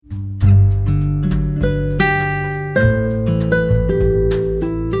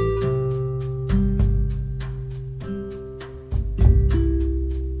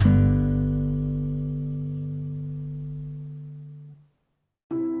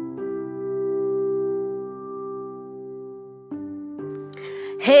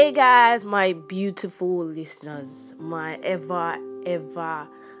Hey guys, my beautiful listeners, my ever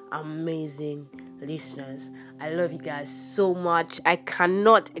amazing listeners. I love you guys so much. I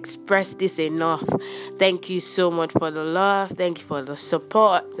cannot express this enough. Thank you so much for the love. Thank you for the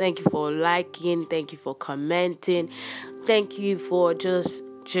support. Thank you for liking. Thank you for commenting. Thank you for just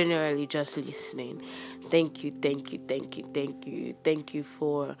generally just listening. Thank you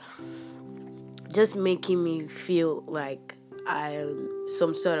for just making me feel like I'm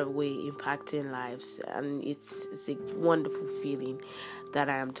some sort of way impacting lives, and it's a wonderful feeling that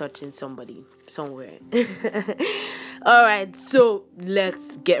I am touching somebody somewhere. All right, so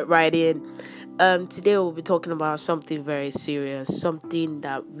let's get right in. Today we'll be talking about something very serious, something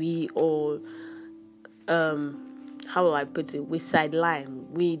that we all how will I put it? We sideline.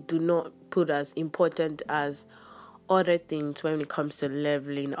 We do not put as important as other things when it comes to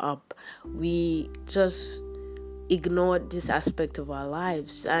leveling up. We just ignore this aspect of our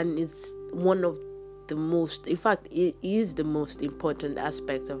lives, and it's one of the most, in fact, it is the most important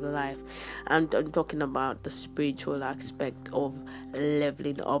aspect of life. I'm talking about the spiritual aspect of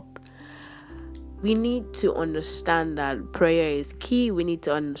leveling up. We need to understand that prayer is key. We need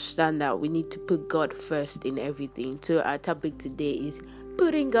to understand that we need to put God first in everything. So our topic today is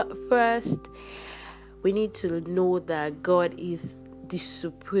putting God first. We need to know that God is the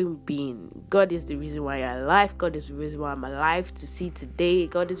supreme being. God is the reason why I'm alive. God is the reason why I'm alive to see today.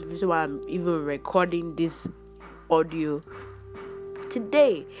 God is the reason why I'm even recording this audio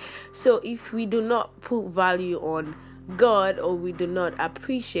today. So if we do not put value on God, or we do not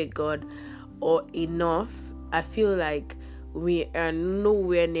appreciate God or enough, I feel like we are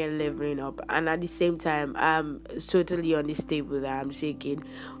nowhere near leveling up. And at the same time, I'm totally on this table that I'm shaking.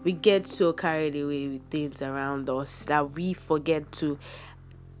 We get so carried away with things around us that we forget to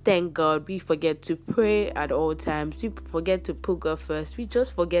thank God. We forget to pray at all times. We forget to put God first. We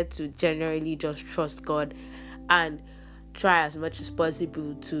just forget to generally just trust God and try as much as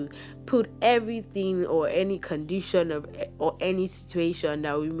possible to put everything or any condition or any situation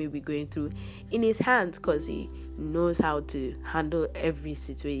that we may be going through in His hands, because He knows how to handle every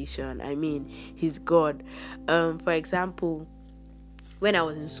situation. I mean, He's God. For example, when I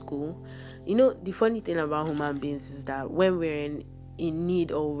was in school, the funny thing about human beings is that when we're in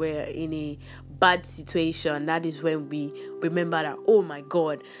need, or we're in a bad situation, that is when we remember that, oh my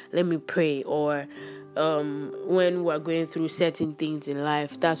God, let me pray. Or when we're going through certain things in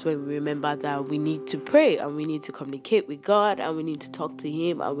life, that's when we remember that we need to pray, and we need to communicate with God, and we need to talk to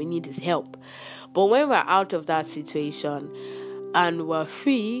Him, and we need His help. But when we're out of that situation and we're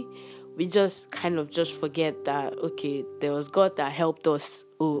free, we just kind of just forget that, okay, there was God that helped us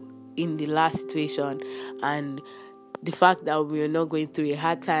in the last situation. And the fact that we're not going through a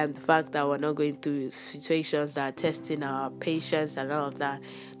hard time, the fact that we're not going through situations that are testing our patience and all of that,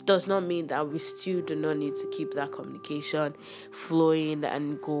 does not mean that we still do not need to keep that communication flowing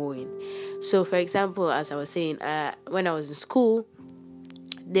and going. So, for example, as I was saying, when I was in school,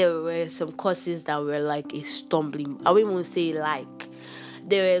 there were some courses that were like a stumbling. I wouldn't even say like.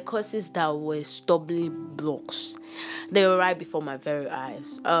 There were courses that were stumbling blocks. They were right before my very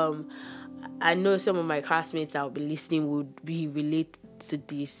eyes. I know some of my classmates that will be listening would be related to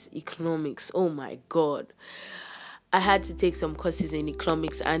this. Economics. Oh my God. I had to take some courses in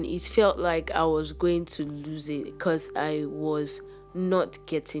economics, and it felt like I was going to lose it because I was not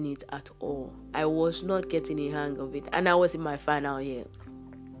getting it at all. I was not getting a hang of it, and I was in my final year.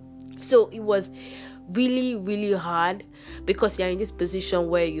 So it was really, really hard, because you're in this position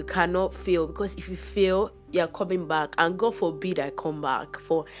where you cannot fail, because if you fail, you're coming back, and God forbid I come back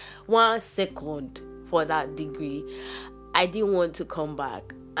for 1 second for that degree. I didn't want to come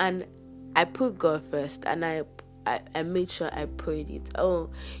back, and I put God first, and I made sure I prayed it. Oh,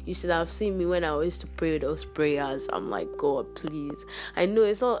 you should have seen me when I used to pray those prayers. I'm like, God, please. I know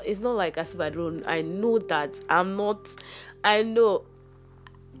it's not like as if I know that I'm not. I know.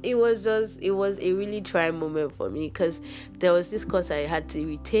 It was a really trying moment for me, because there was this course I had to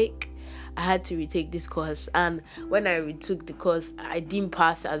retake. I had to retake this course, and when I retook the course, I didn't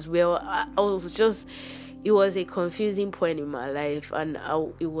pass as well. It was a confusing point in my life, and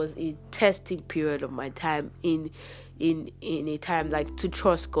it was a testing period of my time in a time like to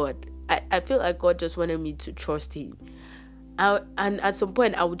trust God. I feel like God just wanted me to trust Him. And at some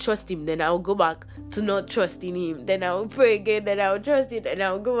point I would trust Him, then I would go back to not trusting Him, then I would pray again, then I would trust Him, and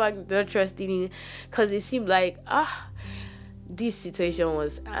I would go back to not trusting Him, because it seemed like this situation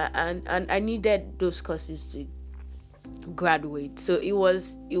was, and I needed those courses to graduate. So it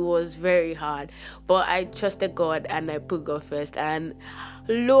was very hard, but I trusted God and I put God first, and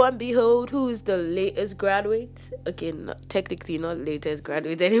lo and behold, who is the latest graduate? Okay, not technically not latest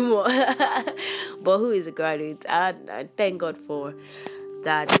graduate anymore, but who is a graduate? And I thank God for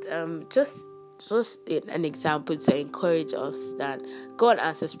that. Just an example to encourage us that God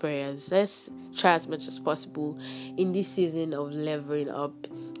answers prayers. Let's try as much as possible in this season of leveling up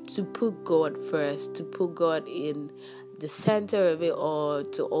to put God first, to put God in the center of it all,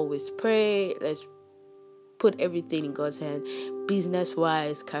 to always pray. Let's put everything in God's hand, business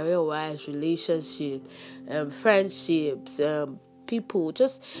wise, career wise, relationship, friendships, people.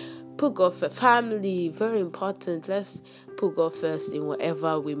 Just put God first. Family, very important. Let's put God first in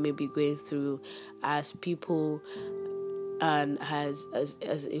whatever we may be going through as people and as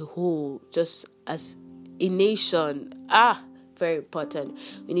a whole, just as a nation. Very important.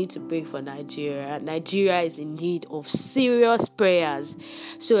 We need to pray for Nigeria. Nigeria is in need of serious prayers.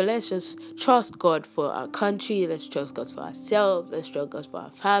 So let's just trust God for our country. Let's trust God for ourselves. Let's trust God for our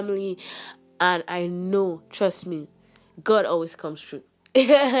family. And I know, trust me, God always comes through.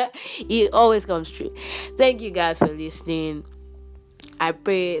 He always comes through. Thank you guys for listening. I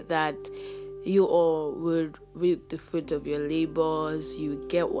pray that you all would reap the fruit of your labors. You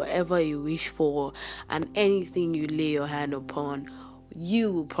get whatever you wish for, and anything you lay your hand upon,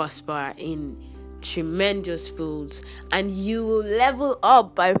 you will prosper in tremendous fields, and you will level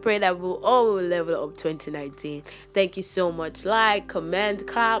up. I pray that we'll all level up 2019. Thank you so much. Like, comment,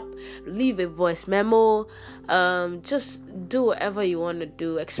 clap, leave a voice memo. Just do whatever you want to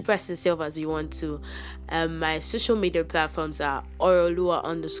do. Express yourself as you want to. My social media platforms are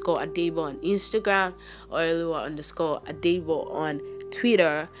Orolua_Adebo on Instagram, Orolua_Adebo on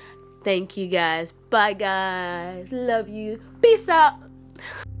Twitter. Thank you guys. Bye guys. Love you. Peace out.